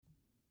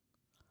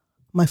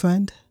My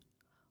friend,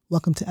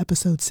 welcome to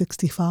episode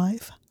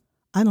 65.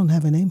 I don't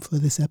have a name for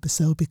this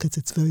episode because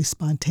it's very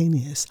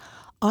spontaneous.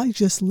 I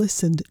just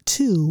listened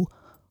to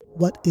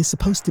what is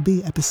supposed to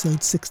be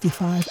episode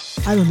 65.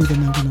 I don't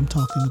even know what I'm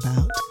talking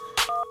about.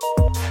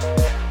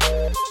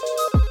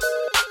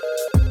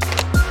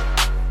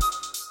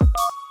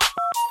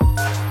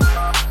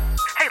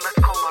 Hey, let's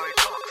call Laurie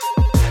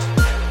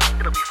Talks.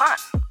 It'll be fun.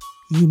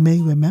 You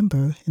may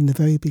remember in the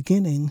very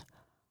beginning,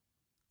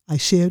 I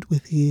shared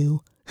with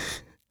you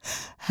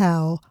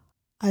how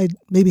I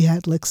maybe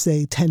had, let's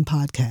say, 10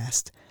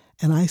 podcasts.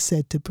 And I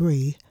said to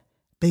Bree,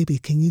 baby,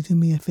 can you do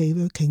me a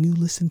favor? Can you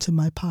listen to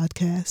my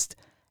podcast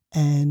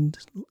and,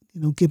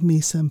 give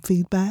me some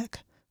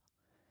feedback?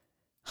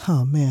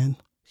 Oh, man.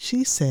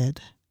 She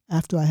said,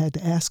 after I had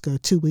to ask her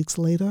 2 weeks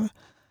later,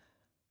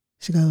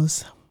 she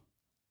goes,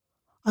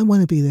 I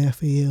want to be there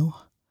for you,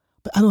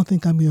 but I don't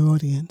think I'm your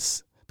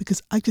audience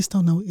because I just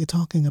don't know what you're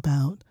talking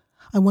about.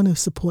 I want to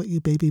support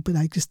you, baby, but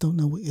I just don't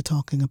know what you're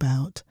talking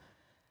about.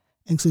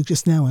 And so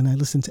just now when I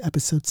listened to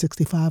episode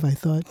 65, I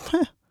thought,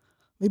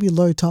 maybe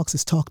Laurie Talks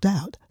is talked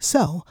out.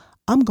 So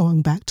I'm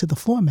going back to the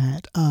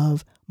format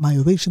of my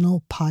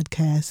original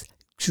podcast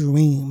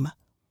dream,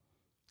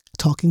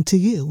 talking to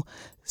you.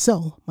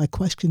 So my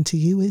question to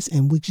you is,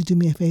 and would you do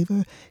me a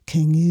favor?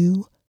 Can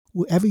you,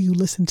 wherever you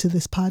listen to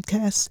this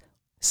podcast,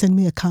 send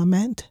me a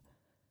comment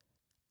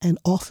and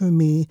offer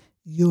me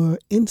your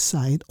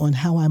insight on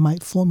how I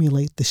might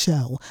formulate the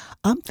show.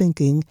 I'm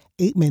thinking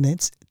 8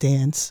 minutes,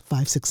 dance,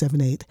 5, 6,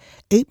 7, 8,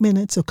 8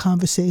 minutes of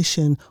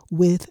conversation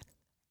with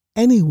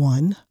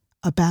anyone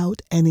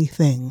about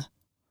anything.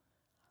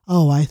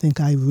 Oh, I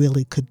think I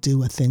really could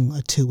do a thing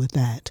or two with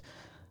that.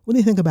 What do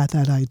you think about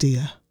that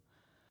idea?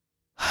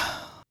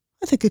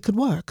 I think it could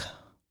work.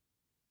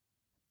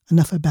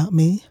 Enough about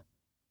me.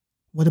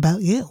 What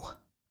about you?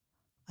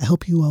 I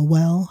hope you are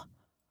well.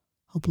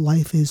 Hope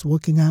life is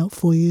working out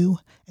for you.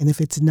 And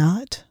if it's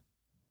not,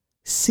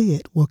 see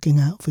it working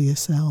out for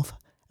yourself.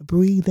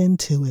 Breathe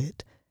into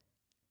it.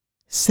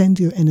 Send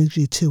your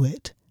energy to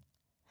it.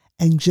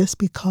 And just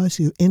because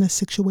you're in a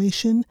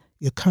situation,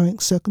 your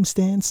current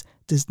circumstance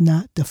does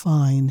not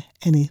define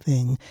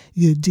anything.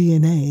 Your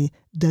DNA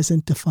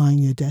doesn't define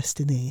your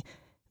destiny.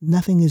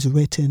 Nothing is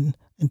written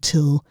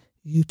until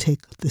you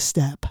take the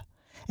step.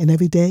 And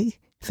every day,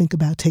 think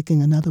about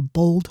taking another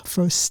bold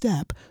first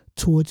step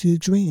towards your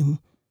dream.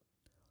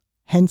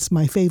 Hence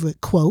my favorite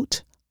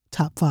quote,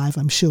 top 5,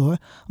 I'm sure,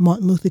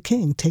 Martin Luther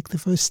King, take the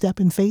first step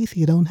in faith.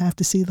 You don't have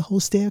to see the whole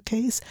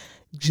staircase.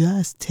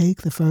 Just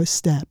take the first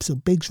step. So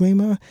big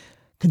dreamer,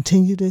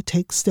 continue to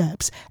take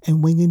steps.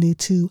 And when you need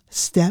to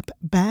step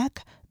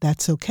back,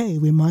 that's okay.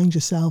 Remind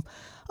yourself,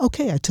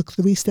 okay, I took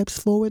 3 steps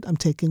forward. I'm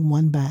taking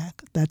 1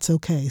 back. That's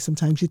okay.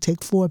 Sometimes you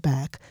take 4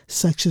 back.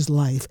 Such is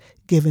life,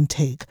 give and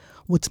take.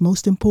 What's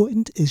most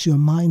important is your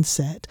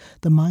mindset,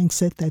 the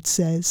mindset that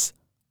says,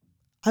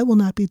 I will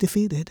not be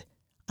defeated.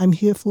 I'm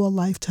here for a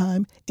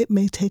lifetime. It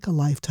may take a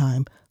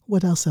lifetime.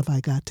 What else have I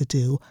got to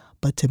do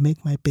but to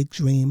make my big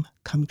dream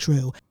come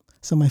true?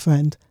 So my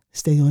friend,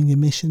 stay on your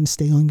mission,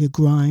 stay on your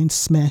grind,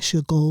 smash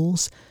your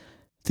goals,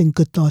 think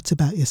good thoughts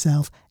about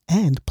yourself,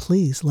 and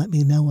please let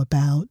me know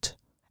about,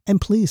 and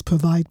please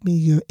provide me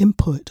your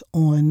input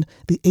on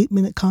the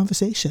 8-minute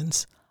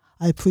conversations.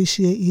 I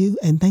appreciate you,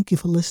 and thank you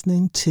for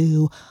listening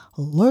to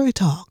Laurie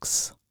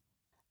Talks.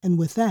 And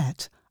with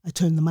that, I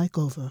turn the mic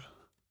over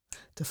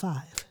to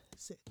 5,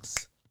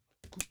 6.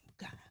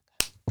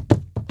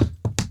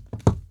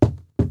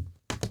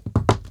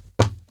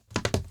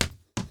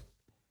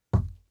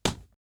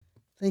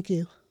 Thank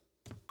you.